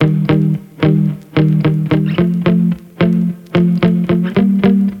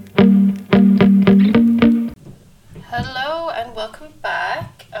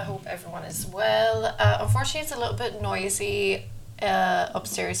noisy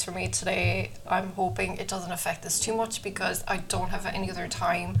upstairs for me today. I'm hoping it doesn't affect this too much because I don't have any other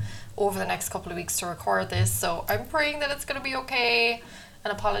time over the next couple of weeks to record this. So I'm praying that it's going to be okay.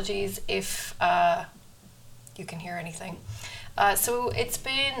 And apologies if you can hear anything. So it's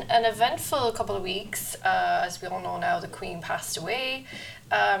been an eventful couple of weeks. As we all know now, the Queen passed away.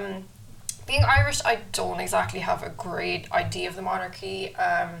 Being Irish, I don't exactly have a great idea of the monarchy.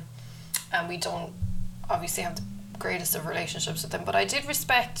 And we don't obviously have the greatest of relationships with them, but I did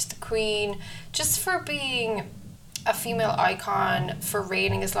respect the Queen just for being a female icon, for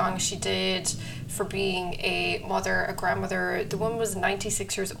reigning as long as she did, for being a mother, a grandmother. The woman was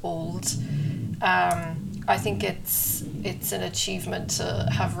 96 years old. I think it's an achievement to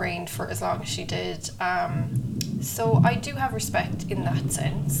have reigned for as long as she did. So I do have respect in that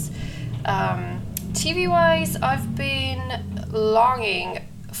sense. TV wise, I've been longing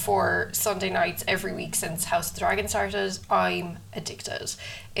for Sunday nights every week since House of the Dragon started. I'm addicted.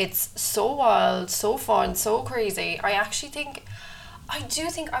 It's so wild, so fun, so crazy. I do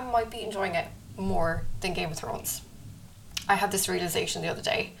think I might be enjoying it more than Game of Thrones. I had this realization the other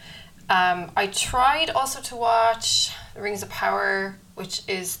day. I tried also to watch The Rings of Power, which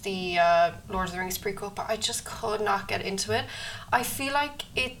is the Lord of the Rings prequel, but I just could not get into it. I feel like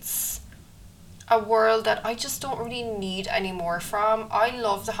it's a world that I just don't really need any more from. I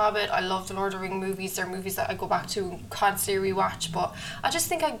love The Hobbit, I love the Lord of the Rings movies. They're movies that I go back to and constantly rewatch, but I just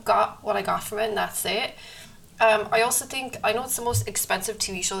think I got what I got from it and that's it. I also think, I know it's the most expensive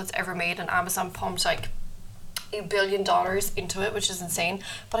TV show that's ever made and Amazon pumped like $1 billion into it, which is insane,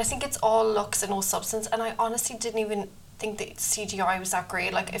 but I think it's all looks and no substance, and I honestly didn't even think the CGI was that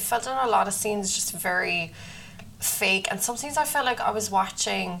great. Like, it felt in a lot of scenes just very fake, and some scenes I felt like I was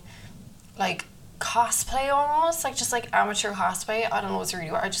watching like cosplay almost, like just like amateur cosplay. I don't know what's really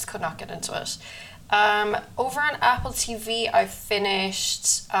weird. I just could not get into it. Over on Apple TV, I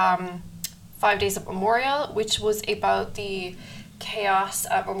finished 5 Days of Memorial, which was about the chaos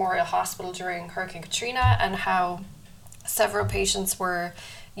at Memorial Hospital during Hurricane Katrina and how several patients were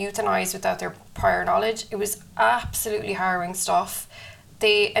euthanized without their prior knowledge. It was absolutely harrowing stuff.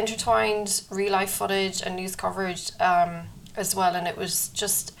 They intertwined real life footage and news coverage as well, and it was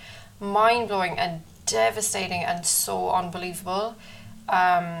just mind-blowing and devastating and so unbelievable.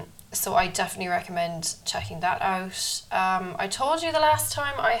 So I definitely recommend checking that out. I told you the last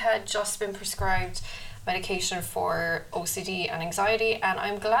time I had just been prescribed medication for OCD and anxiety, and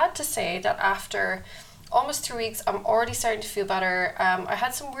I'm glad to say that after almost 2 weeks I'm already starting to feel better. I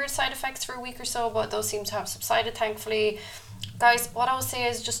had some weird side effects for a week or so, but those seem to have subsided, thankfully. Guys, what I will say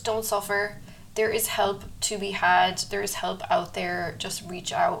is just don't suffer. There is help to be had. There is help out there. Just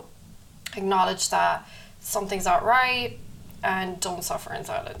reach out. Acknowledge that something's not right and don't suffer in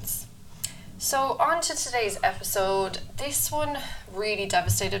silence. So on to today's episode. This one really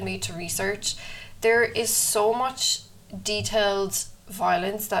devastated me to research. There is so much detailed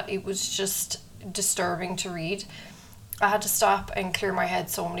violence that it was just disturbing to read. I had to stop and clear my head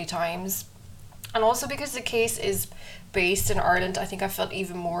so many times. And also because the case is based in Ireland, I think I felt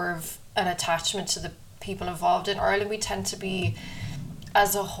even more of an attachment to the people involved. In Ireland, we tend to be,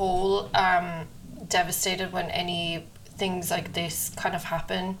 as a whole, devastated when any things like this kind of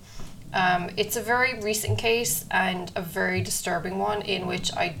happen. It's a very recent case and a very disturbing one in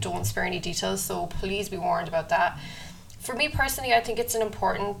which I don't spare any details, so please be warned about that. For me personally, I think it's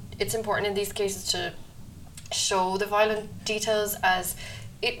important in these cases to show the violent details, as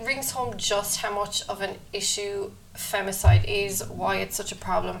it rings home just how much of an issue femicide is, why it's such a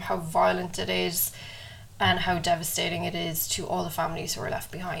problem, how violent it is, and how devastating it is to all the families who are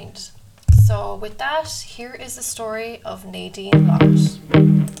left behind. So with that, here is the story of Nadine Lott.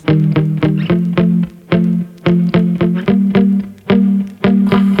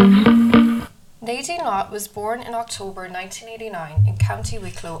 Nadine Lott was born in October 1989 in County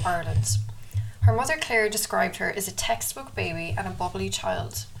Wicklow, Ireland. Her mother Claire described her as a textbook baby and a bubbly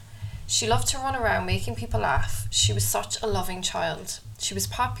child. She loved to run around making people laugh. She was such a loving child. She was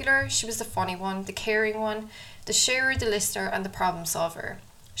popular, she was the funny one, the caring one, the sharer, the listener, and the problem solver.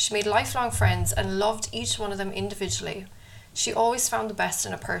 She made lifelong friends and loved each one of them individually. She always found the best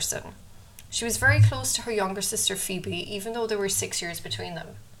in a person. She was very close to her younger sister Phoebe, even though there were 6 years between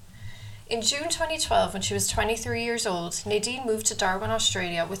them. In June 2012, when she was 23 years old, Nadine moved to Darwin,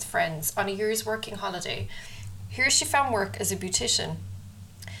 Australia with friends on a year's working holiday. Here she found work as a beautician.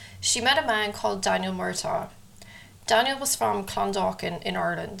 She met a man called Daniel Murtaugh. Daniel was from Clondalkin in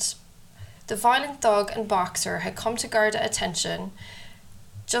Ireland. The violent thug and boxer had come to Garda attention.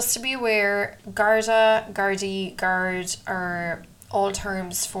 Just to be aware, Garda, Gardaí, Guard are all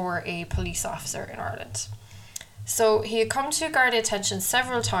terms for a police officer in Ireland. So he had come to Garda attention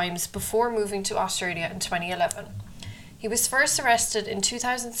several times before moving to Australia in 2011. He was first arrested in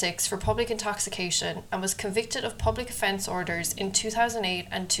 2006 for public intoxication and was convicted of public offence orders in 2008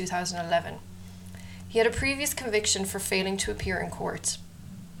 and 2011. He had a previous conviction for failing to appear in court.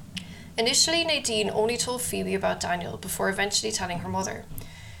 Initially, Nadine only told Phoebe about Daniel before eventually telling her mother.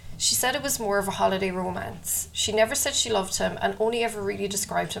 She said it was more of a holiday romance. She never said she loved him and only ever really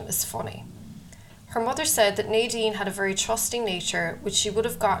described him as funny. Her mother said that Nadine had a very trusting nature, which she would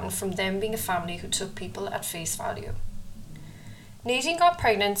have gotten from them being a family who took people at face value. Nadine got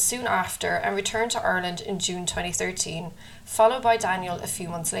pregnant soon after and returned to Ireland in June 2013, followed by Daniel a few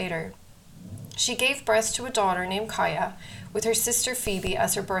months later. She gave birth to a daughter named Kaya, with her sister Phoebe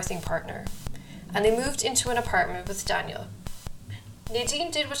as her birthing partner, and they moved into an apartment with Daniel.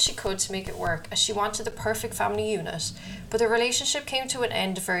 Nadine did what she could to make it work, as she wanted the perfect family unit, but the relationship came to an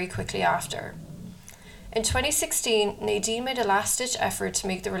end very quickly after. In 2016, Nadine made a last-ditch effort to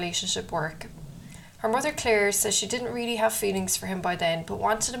make the relationship work. Her mother Claire says she didn't really have feelings for him by then, but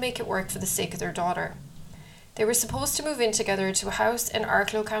wanted to make it work for the sake of their daughter. They were supposed to move in together to a house in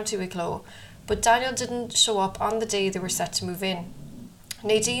Arklow, County Wicklow, but Daniel didn't show up on the day they were set to move in.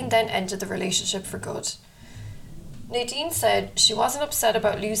 Nadine then ended the relationship for good. Nadine said she wasn't upset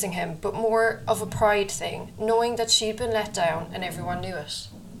about losing him, but more of a pride thing, knowing that she'd been let down and everyone knew it.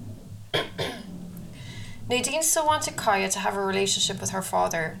 Nadine still wanted Kaya to have a relationship with her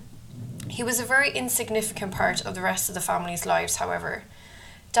father. He was a very insignificant part of the rest of the family's lives, however.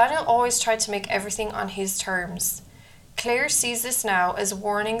 Daniel always tried to make everything on his terms. Claire sees this now as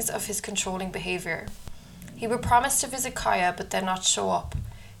warnings of his controlling behaviour. He would promise to visit Kaya but then not show up.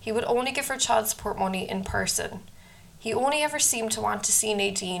 He would only give her child support money in person. He only ever seemed to want to see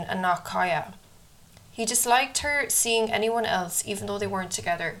Nadine and not Kaya. He disliked her seeing anyone else even though they weren't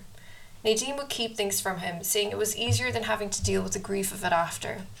together. Nadine would keep things from him, saying it was easier than having to deal with the grief of it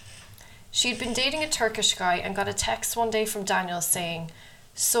after. She'd been dating a Turkish guy and got a text one day from Daniel saying,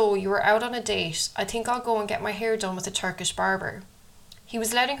 "So, you were out on a date. I think I'll go and get my hair done with a Turkish barber." He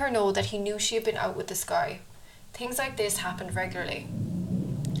was letting her know that he knew she had been out with this guy. Things like this happened regularly.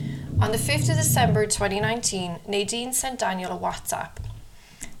 On the 5th of December 2019, Nadine sent Daniel a WhatsApp.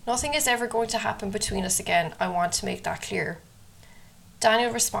 "Nothing is ever going to happen between us again. I want to make that clear."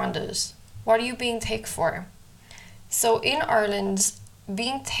 Daniel responded, "What are you being thick for?" So in Ireland,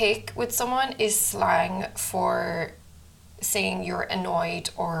 being thick with someone is slang for saying you're annoyed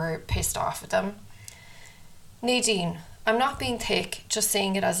or pissed off with them. Nadine, "I'm not being thick, just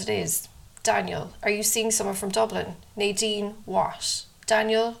saying it as it is." Daniel, "Are you seeing someone from Dublin?" Nadine, "What?"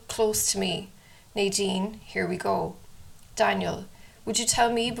 Daniel, "Close to me." Nadine, "Here we go." Daniel, "Would you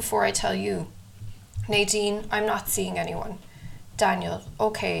tell me before I tell you?" Nadine, "I'm not seeing anyone." Daniel,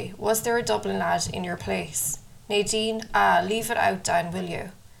 "Okay, was there a Dublin lad in your place?" Nadine, "Leave it out, Dan, will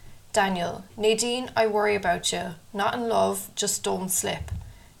you?" Daniel, "Nadine, I worry about you. Not in love, just don't slip."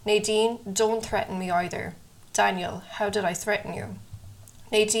 Nadine, "Don't threaten me either." Daniel, "How did I threaten you?"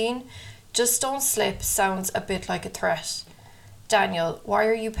 Nadine, "Just don't slip sounds a bit like a threat." Daniel, "Why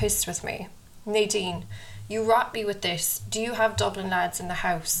are you pissed with me?" Nadine, "You rot me with this. Do you have Dublin lads in the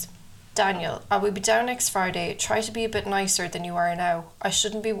house?" Daniel, "I will be down next Friday. Try to be a bit nicer than you are now. I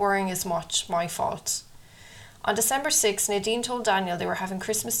shouldn't be worrying as much. My fault." On December 6th, Nadine told Daniel they were having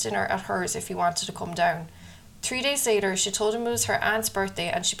Christmas dinner at hers if he wanted to come down. 3 days later, she told him it was her aunt's birthday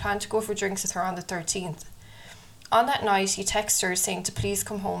and she planned to go for drinks with her on the 13th. On that night, he texted her saying to please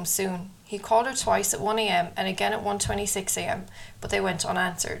come home soon. He called her twice at 1 a.m. and again at 1:26 a.m, but they went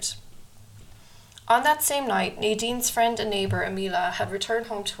unanswered. On that same night, Nadine's friend and neighbour Amila had returned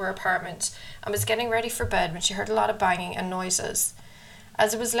home to her apartment and was getting ready for bed when she heard a lot of banging and noises.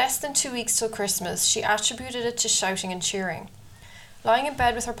 As it was less than 2 weeks till Christmas, she attributed it to shouting and cheering. Lying in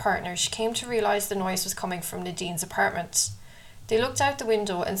bed with her partner, she came to realise the noise was coming from Nadine's apartment. They looked out the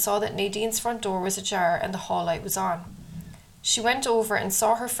window and saw that Nadine's front door was ajar and the hall light was on. She went over and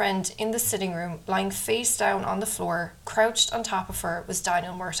saw her friend in the sitting room, lying face down on the floor. Crouched on top of her was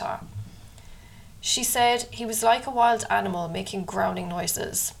Daniel Murtagh. She said he was like a wild animal making growling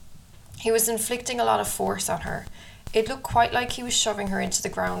noises. He was inflicting a lot of force on her. It looked quite like he was shoving her into the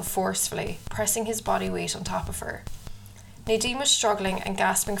ground forcefully, pressing his body weight on top of her. Nadine was struggling and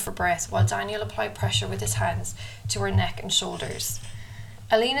gasping for breath while Daniel applied pressure with his hands to her neck and shoulders.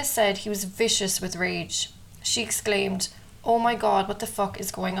 Alina said he was vicious with rage. She exclaimed, "Oh my God, what the fuck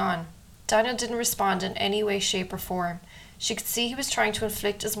is going on?" Daniel didn't respond in any way, shape or form. She could see he was trying to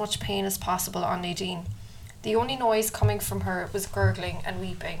inflict as much pain as possible on Nadine. The only noise coming from her was gurgling and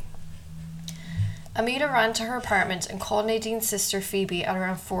weeping. Amila ran to her apartment and called Nadine's sister Phoebe at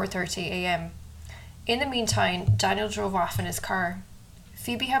around 4:30 a.m. In the meantime, Daniel drove off in his car.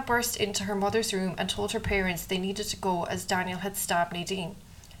 Phoebe had burst into her mother's room and told her parents they needed to go as Daniel had stabbed Nadine.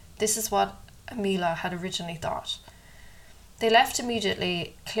 This is what Amila had originally thought. They left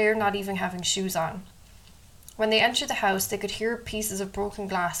immediately, Claire not even having shoes on. When they entered the house, they could hear pieces of broken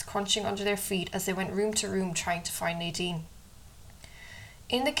glass crunching under their feet as they went room to room trying to find Nadine.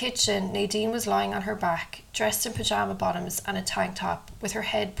 In the kitchen, Nadine was lying on her back, dressed in pyjama bottoms and a tank top, with her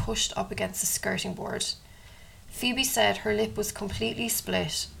head pushed up against the skirting board. Phoebe said her lip was completely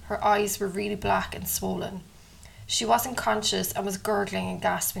split, her eyes were really black and swollen. She wasn't conscious and was gurgling and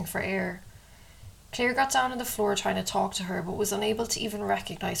gasping for air. Claire got down on the floor trying to talk to her, but was unable to even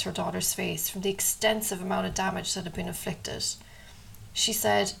recognise her daughter's face from the extensive amount of damage that had been inflicted. She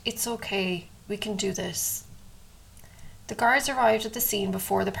said, "It's okay, we can do this." The guards arrived at the scene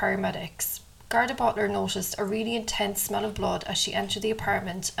before the paramedics. Garda Butler noticed a really intense smell of blood as she entered the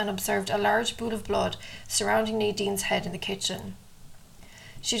apartment and observed a large pool of blood surrounding Nadine's head in the kitchen.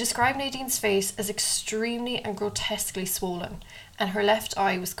 She described Nadine's face as extremely and grotesquely swollen, and her left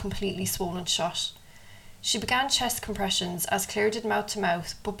eye was completely swollen shut. She began chest compressions as Claire did mouth to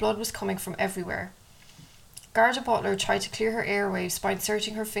mouth, but blood was coming from everywhere. Garda Butler tried to clear her airwaves by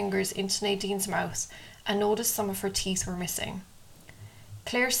inserting her fingers into Nadine's mouth and noticed some of her teeth were missing.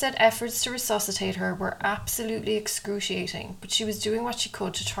 Claire said efforts to resuscitate her were absolutely excruciating, but she was doing what she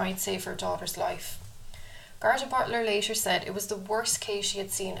could to try and save her daughter's life. Garda Butler later said it was the worst case she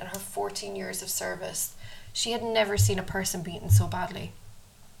had seen in her 14 years of service. She had never seen a person beaten so badly.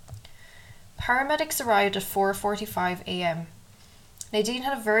 Paramedics arrived at 4:45 a.m. Nadine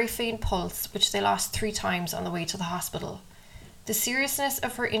had a very faint pulse, which they lost 3 times on the way to the hospital. The seriousness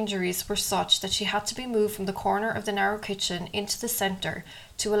of her injuries were such that she had to be moved from the corner of the narrow kitchen into the centre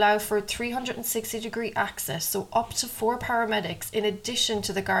to allow for 360-degree access, so up to 4 paramedics in addition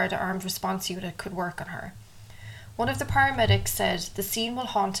to the Garda Armed Response Unit could work on her. One of the paramedics said the scene will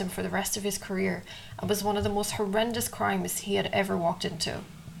haunt him for the rest of his career and was one of the most horrendous crimes he had ever walked into.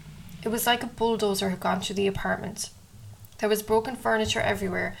 It was like a bulldozer had gone through the apartment. There was broken furniture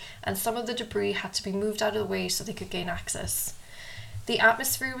everywhere and some of the debris had to be moved out of the way so they could gain access. The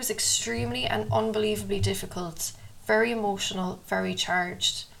atmosphere was extremely and unbelievably difficult, very emotional, very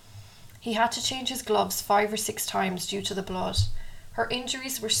charged. He had to change his gloves 5 or 6 times due to the blood. Her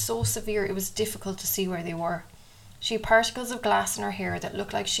injuries were so severe it was difficult to see where they were. She had particles of glass in her hair that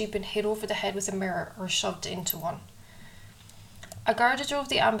looked like she'd been hit over the head with a mirror or shoved into one. A Garda drove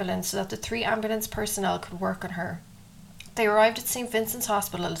the ambulance so that the 3 ambulance personnel could work on her. They arrived at St. Vincent's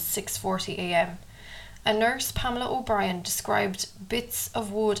Hospital at 6:40 a.m. A nurse, Pamela O'Brien, described bits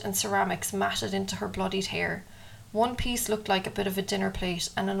of wood and ceramics matted into her bloodied hair. One piece looked like a bit of a dinner plate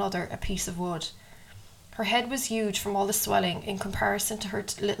and another a piece of wood. Her head was huge from all the swelling in comparison to her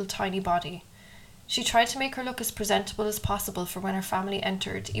little tiny body. She tried to make her look as presentable as possible for when her family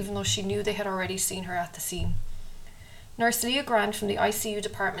entered, even though she knew they had already seen her at the scene. Nurse Leah Grant from the ICU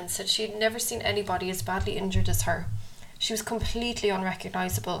department said she had never seen anybody as badly injured as her. She was completely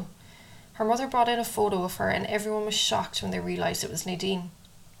unrecognisable. Her mother brought in a photo of her and everyone was shocked when they realised it was Nadine.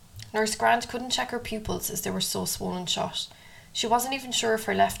 Nurse Grant couldn't check her pupils as they were so swollen shut. She wasn't even sure if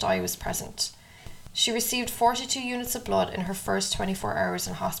her left eye was present. She received 42 units of blood in her first 24 hours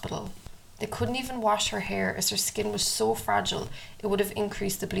in hospital. They couldn't even wash her hair as her skin was so fragile it would have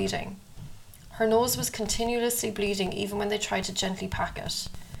increased the bleeding. Her nose was continuously bleeding even when they tried to gently pack it.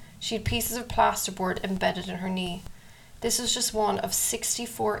 She had pieces of plasterboard embedded in her knee. This was just one of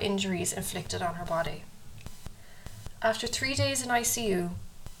 64 injuries inflicted on her body. After 3 days in ICU,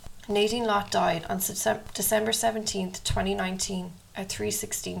 Nadine Lott died on December 17, 2019 at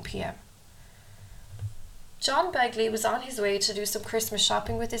 3:16 p.m. John Begley was on his way to do some Christmas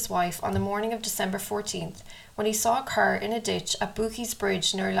shopping with his wife on the morning of December 14th when he saw a car in a ditch at Bookie's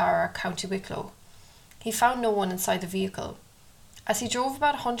Bridge near Lara, County Wicklow. He found no one inside the vehicle. As he drove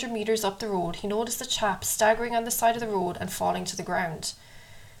about 100 metres up the road, he noticed a chap staggering on the side of the road and falling to the ground.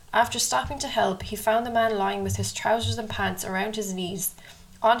 After stopping to help, he found the man lying with his trousers and pants around his knees,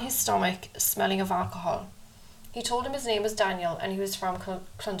 on his stomach, smelling of alcohol. He told him his name was Daniel and he was from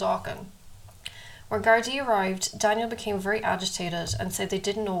Clondalkin. When Gardaí arrived, Daniel became very agitated and said they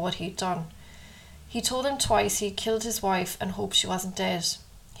didn't know what he'd done. He told them twice he had killed his wife and hoped she wasn't dead.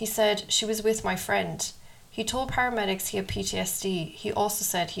 He said, "She was with my friend." He told paramedics he had PTSD. He also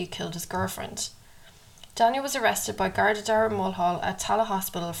said he had killed his girlfriend. Daniel was arrested by Garda Darragh Mulhall at Tallaght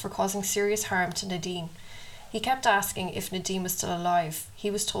Hospital for causing serious harm to Nadine. He kept asking if Nadine was still alive. He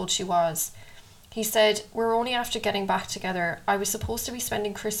was told she was. He said, "We're only after getting back together. I was supposed to be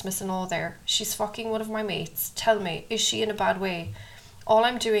spending Christmas and all there. She's fucking one of my mates. Tell me, is she in a bad way? All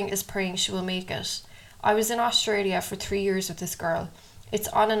I'm doing is praying she will make it. I was in Australia for 3 years with this girl. It's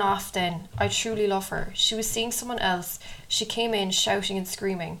on and off then. I truly love her. She was seeing someone else. She came in shouting and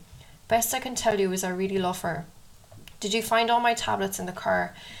screaming. Best I can tell you is I really love her. Did you find all my tablets in the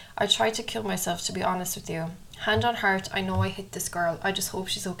car? I tried to kill myself, to be honest with you. Hand on heart, I know I hit this girl. I just hope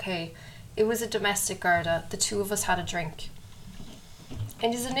she's okay. It was a domestic, Garda. The two of us had a drink.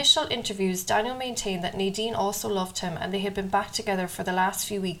 In his initial interviews, Daniel maintained that Nadine also loved him and they had been back together for the last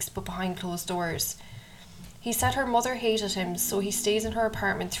few weeks but behind closed doors. He said her mother hated him, so he stays in her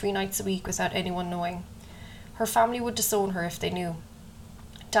apartment 3 nights a week without anyone knowing. Her family would disown her if they knew.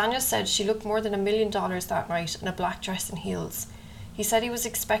 Daniel said she looked more than $1 million that night in a black dress and heels. He said he was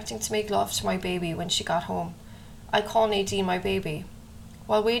expecting to make love to my baby when she got home. I call Nadine my baby.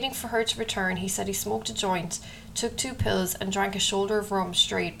 While waiting for her to return, he said he smoked a joint, took 2 pills and drank a shoulder of rum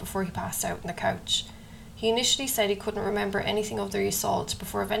straight before he passed out on the couch. He initially said he couldn't remember anything of the assault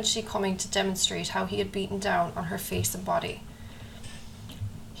before eventually coming to demonstrate how he had beaten down on her face and body.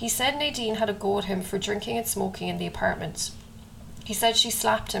 He said Nadine had a go at him for drinking and smoking in the apartment. He said she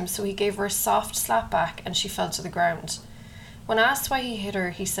slapped him, so he gave her a soft slap back and she fell to the ground. When asked why he hit her,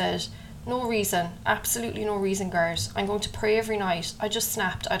 he said, "No reason, absolutely no reason, Gard. I'm going to pray every night. I just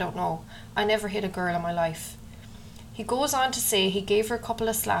snapped, I don't know. I never hit a girl in my life." He goes on to say he gave her a couple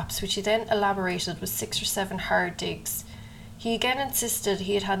of slaps, which he then elaborated with 6 or 7 hard digs. He again insisted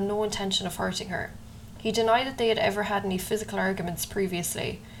he had had no intention of hurting her. He denied that they had ever had any physical arguments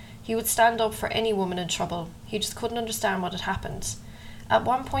previously. He would stand up for any woman in trouble. He just couldn't understand what had happened. At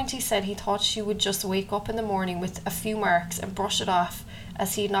one point he said he thought she would just wake up in the morning with a few marks and brush it off,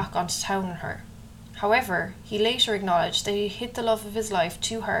 as he had not gone to town on her. However, he later acknowledged that he hit the love of his life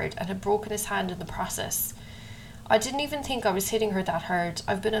too hard and had broken his hand in the process. "I didn't even think I was hitting her that hard.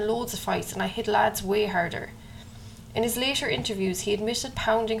 I've been in loads of fights and I hit lads way harder." In his later interviews, he admitted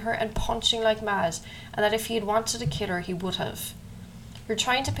pounding her and punching like mad, and that if he had wanted to kill her, he would have. "You're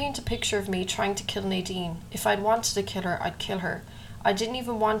trying to paint a picture of me trying to kill Nadine. If I'd wanted to kill her, I'd kill her. I didn't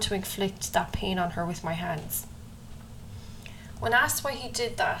even want to inflict that pain on her with my hands." When asked why he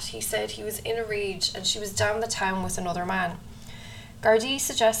did that, he said he was in a rage and she was down the town with another man. Gardaí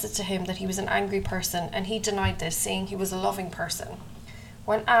suggested to him that he was an angry person, and he denied this, saying he was a loving person.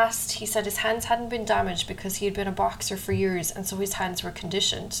 When asked, he said his hands hadn't been damaged because he had been a boxer for years and so his hands were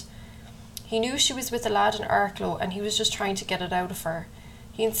conditioned. He knew she was with a lad in Arklow and he was just trying to get it out of her.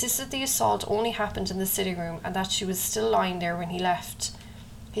 He insisted the assault only happened in the sitting room and that she was still lying there when he left.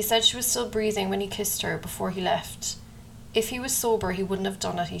 He said she was still breathing when he kissed her before he left. If he was sober, he wouldn't have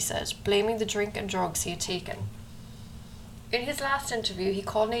done it, he said, blaming the drink and drugs he had taken. In his last interview, he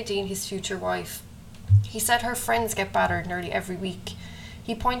called Nadine his future wife. He said her friends get battered nearly every week.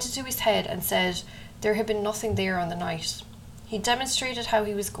 He pointed to his head and said there had been nothing there on the night. He demonstrated how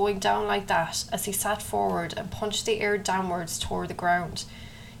he was going down like that as he sat forward and punched the air downwards toward the ground.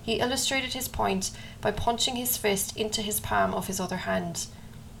 He illustrated his point by punching his fist into his palm of his other hand.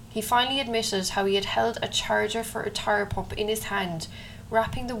 He finally admitted how he had held a charger for a tire pump in his hand,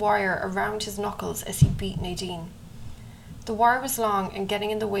 wrapping the wire around his knuckles as he beat Nadine. The wire was long and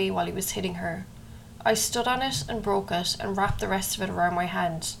getting in the way while he was hitting her. I stood on it and broke it and wrapped the rest of it around my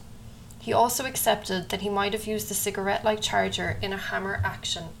hand. He also accepted that he might have used the cigarette-like charger in a hammer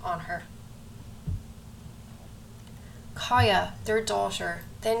action on her. Kaya, their daughter,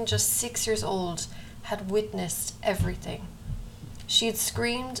 then just 6 years old, had witnessed everything. She had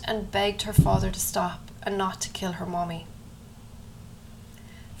screamed and begged her father to stop and not to kill her mommy.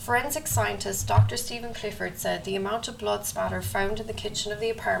 Forensic scientist Dr. Stephen Clifford said the amount of blood spatter found in the kitchen of the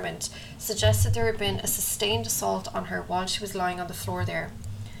apartment suggested there had been a sustained assault on her while she was lying on the floor there.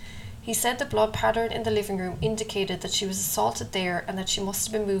 He said the blood pattern in the living room indicated that she was assaulted there and that she must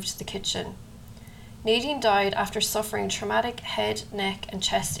have been moved to the kitchen. Nadine died after suffering traumatic head, neck and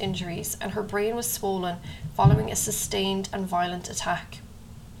chest injuries, and her brain was swollen following a sustained and violent attack.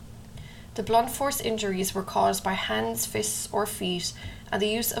 The blunt force injuries were caused by hands, fists or feet, and the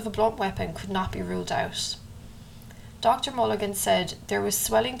use of a blunt weapon could not be ruled out. Dr. Mulligan said there was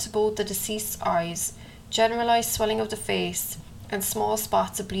swelling to both the deceased's eyes, generalised swelling of the face, and small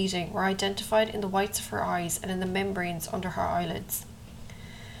spots of bleeding were identified in the whites of her eyes and in the membranes under her eyelids.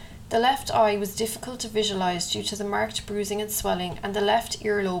 The left eye was difficult to visualise due to the marked bruising and swelling, and the left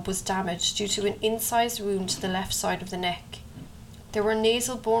earlobe was damaged due to an incised wound to the left side of the neck. There were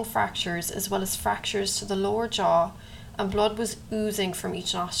nasal bone fractures as well as fractures to the lower jaw, and blood was oozing from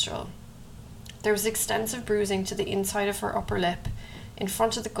each nostril. There was extensive bruising to the inside of her upper lip, in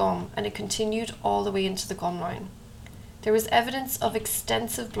front of the gum, and it continued all the way into the gum line. There was evidence of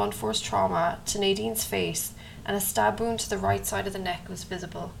extensive blunt force trauma to Nadine's face, and a stab wound to the right side of the neck was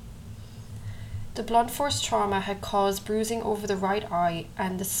visible. The blunt force trauma had caused bruising over the right eye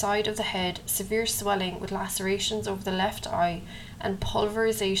and the side of the head, severe swelling with lacerations over the left eye, and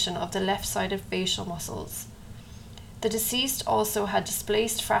pulverization of the left-sided facial muscles. The deceased also had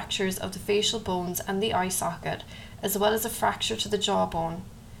displaced fractures of the facial bones and the eye socket, as well as a fracture to the jawbone.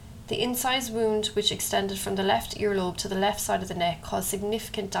 The incised wound, which extended from the left earlobe to the left side of the neck, caused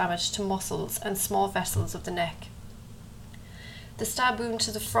significant damage to muscles and small vessels of the neck. The stab wound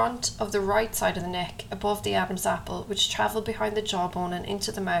to the front of the right side of the neck, above the Adam's apple, which travelled behind the jawbone and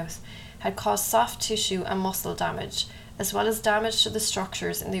into the mouth, had caused soft tissue and muscle damage, as well as damage to the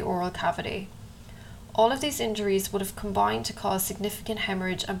structures in the oral cavity. All of these injuries would have combined to cause significant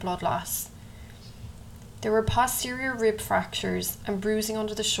hemorrhage and blood loss. There were posterior rib fractures and bruising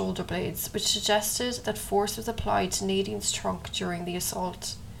under the shoulder blades, which suggested that force was applied to Nadine's trunk during the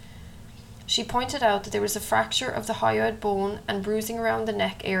assault. She pointed out that there was a fracture of the hyoid bone and bruising around the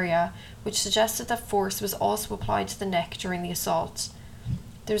neck area, which suggested that force was also applied to the neck during the assault.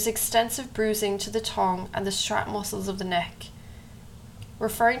 There was extensive bruising to the tongue and the strap muscles of the neck.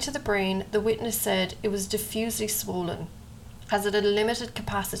 Referring to the brain, the witness said it was diffusely swollen, as it had a limited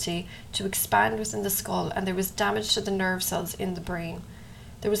capacity to expand within the skull, and there was damage to the nerve cells in the brain.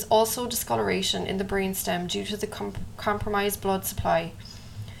 There was also discoloration in the brainstem due to the compromised blood supply.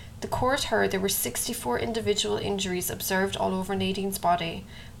 The court heard there were 64 individual injuries observed all over Nadine's body,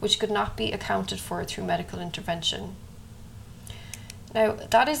 which could not be accounted for through medical intervention. Now,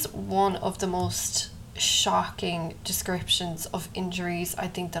 that is one of the most shocking descriptions of injuries I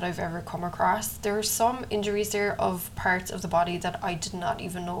think that I've ever come across. There are some injuries there of parts of the body that I did not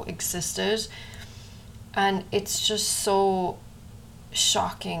even know existed, and it's just so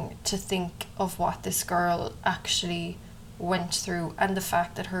shocking to think of what this girl actually went through, and the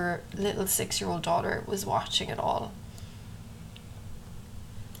fact that her little 6-year-old daughter was watching it all.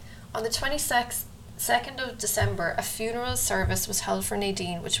 On the 22nd of December, a funeral service was held for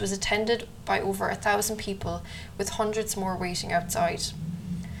Nadine, which was attended by over 1,000 people, with hundreds more waiting outside.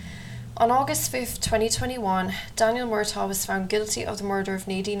 On August 5th, 2021, Daniel Murtaugh was found guilty of the murder of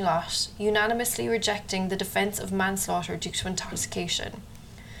Nadine Lott, unanimously rejecting the defence of manslaughter due to intoxication.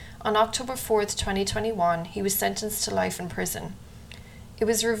 On October 4th, 2021, he was sentenced to life in prison. It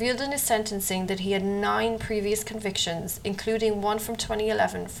was revealed in his sentencing that he had 9 previous convictions, including one from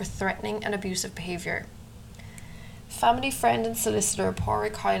 2011 for threatening and abusive behaviour. Family friend and solicitor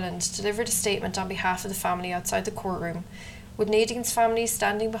Pádraig Hyland delivered a statement on behalf of the family outside the courtroom, with Nadine's family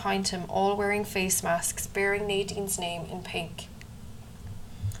standing behind him, all wearing face masks bearing Nadine's name in pink.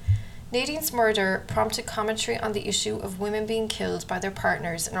 Nadine's murder prompted commentary on the issue of women being killed by their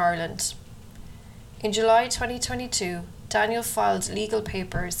partners in Ireland. In July 2022, Daniel filed legal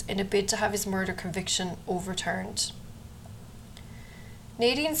papers in a bid to have his murder conviction overturned.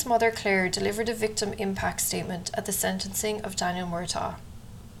 Nadine's mother Claire delivered a victim impact statement at the sentencing of Daniel Murtaugh.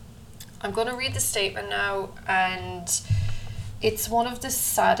 I'm going to read the statement now, and it's one of the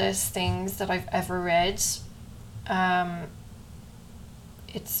saddest things that I've ever read.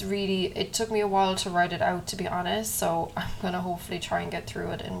 It took me a while to write it out, to be honest, so I'm going to hopefully try and get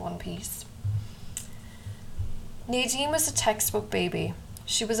through it in one piece. Nadine was a textbook baby.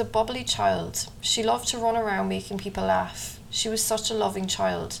 She was a bubbly child. She loved to run around making people laugh. She was such a loving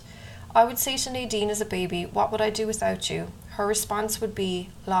child. I would say to Nadine as a baby, "What would I do without you?" Her response would be,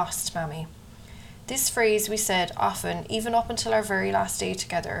 "Lost, Mammy." This phrase we said often, even up until our very last day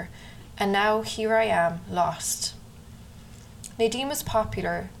together, and now here I am, lost. Nadine was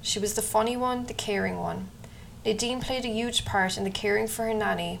popular. She was the funny one, the caring one. Nadine played a huge part in the caring for her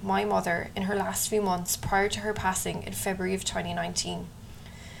nanny, my mother, in her last few months prior to her passing in February of 2019.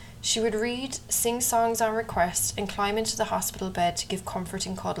 She would read, sing songs on request, and climb into the hospital bed to give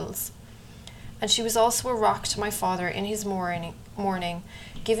comforting cuddles. And she was also a rock to my father in his mourning,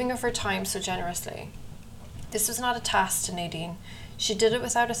 giving of her time so generously. This was not a task to Nadine. She did it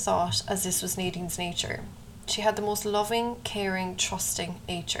without a thought, as this was Nadine's nature. She had the most loving, caring, trusting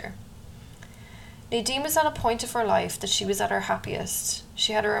nature. Nadine was at a point of her life that she was at her happiest.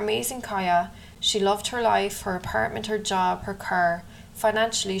 She had her amazing Kaya. She loved her life, her apartment, her job, her car.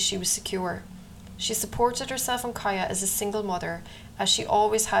 Financially, she was secure. She supported herself and Kaya as a single mother, as she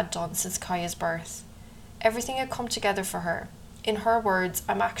always had done since Kaya's birth. Everything had come together for her. In her words,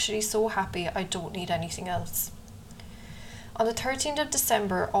 "I'm actually so happy I don't need anything else." On the 13th of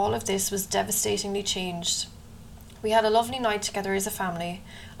December, all of this was devastatingly changed. We had a lovely night together as a family.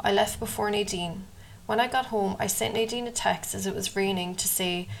 I left before Nadine. When I got home, I sent Nadine a text as it was raining to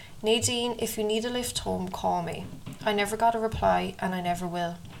say, "Nadine, if you need a lift home, call me." I never got a reply, and I never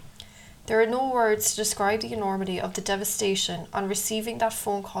will. There are no words to describe the enormity of the devastation on receiving that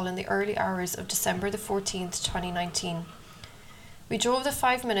phone call in the early hours of December the 14th, 2019. We drove the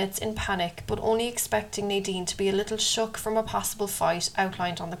 5 minutes in panic, but only expecting Nadine to be a little shook from a possible fight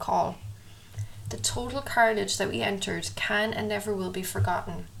outlined on the call. The total carnage that we entered can and never will be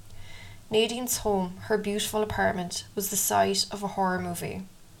forgotten. Nadine's home, her beautiful apartment, was the site of a horror movie.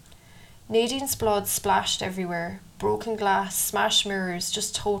 Nadine's blood splashed everywhere, broken glass, smashed mirrors,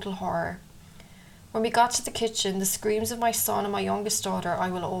 just total horror. When we got to the kitchen, the screams of my son and my youngest daughter I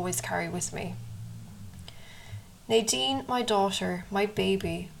will always carry with me. Nadine, my daughter, my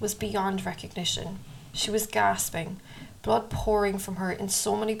baby, was beyond recognition. She was gasping, blood pouring from her in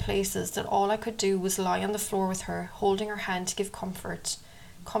so many places that all I could do was lie on the floor with her, holding her hand to give comfort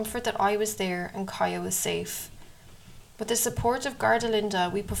that I was there and Kaya was safe. With the support of Garda Linda,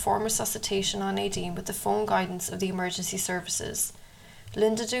 we performed resuscitation on Nadine with the phone guidance of the emergency services.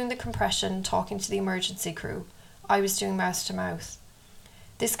 Linda doing the compression, talking to the emergency crew. I was doing mouth to mouth.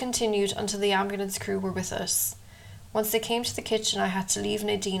 This continued until the ambulance crew were with us. Once they came to the kitchen, I had to leave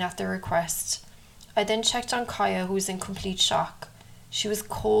Nadine at their request. I then checked on Kaya, who was in complete shock. She was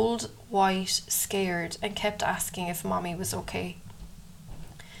cold, white, scared, and kept asking if Mommy was okay.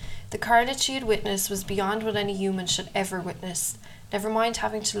 The carnage she had witnessed was beyond what any human should ever witness, never mind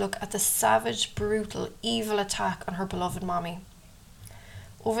having to look at the savage, brutal, evil attack on her beloved Mommy.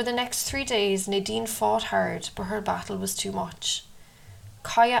 Over the next 3 days, Nadine fought hard, but her battle was too much.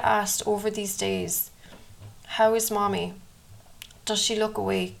 Kaya asked over these days, "How is Mommy? Does she look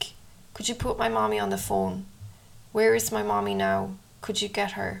awake? Could you put my Mommy on the phone? Where is my Mommy now? Could you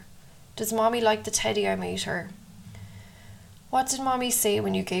get her? Does Mommy like the teddy I made her? What did Mommy say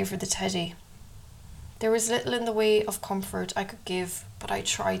when you gave her the teddy?" There was little in the way of comfort I could give, but I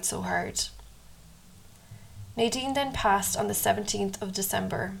tried so hard. Nadine then passed on the 17th of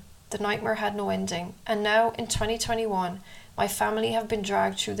December. The nightmare had no ending, and now in 2021, my family have been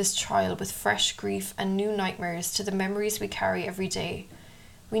dragged through this trial with fresh grief and new nightmares to the memories we carry every day.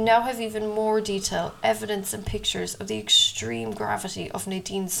 We now have even more detail, evidence and pictures of the extreme gravity of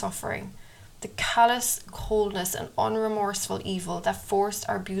Nadine's suffering, the callous coldness and unremorseful evil that forced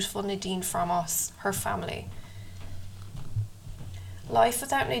our beautiful Nadine from us, her family. Life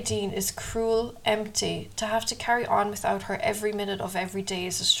without Nadine is cruel, empty. To have to carry on without her every minute of every day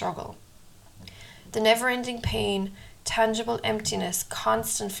is a struggle. The never-ending pain, tangible emptiness,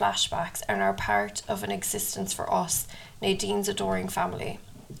 constant flashbacks are now part of an existence for us, Nadine's adoring family.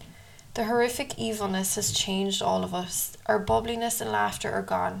 The horrific evilness has changed all of us. Our bubbliness and laughter are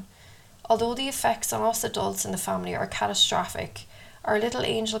gone. Although the effects on us adults in the family are catastrophic, our little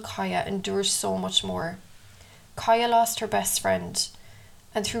angel Kaya endures so much more. Kaya lost her best friend,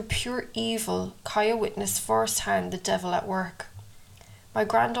 and through pure evil, Kaya witnessed firsthand the devil at work. My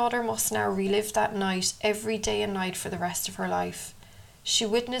granddaughter must now relive that night every day and night for the rest of her life. She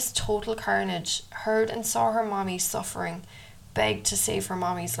witnessed total carnage, heard and saw her mommy suffering, begged to save her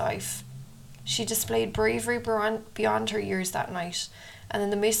mommy's life. She displayed bravery beyond her years that night, and in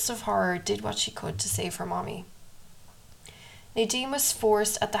the midst of horror did what she could to save her mommy. Nadine was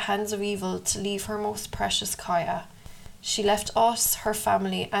forced at the hands of evil to leave her most precious Kaya. She left us, her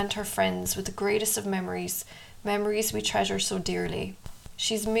family and her friends with the greatest of memories, memories we treasure so dearly.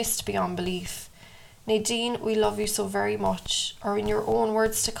 She's missed beyond belief. Nadine, we love you so very much, or in your own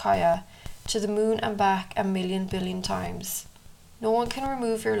words to Kaya, to the moon and back 1,000,000,000,000 times. No one can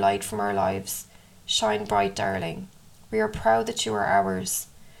remove your light from our lives. Shine bright, darling. We are proud that you are ours.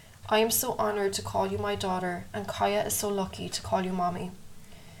 I am so honoured to call you my daughter, and Kaya is so lucky to call you Mommy.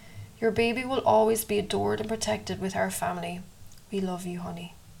 Your baby will always be adored and protected with our family. We love you,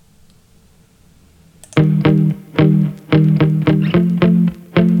 honey.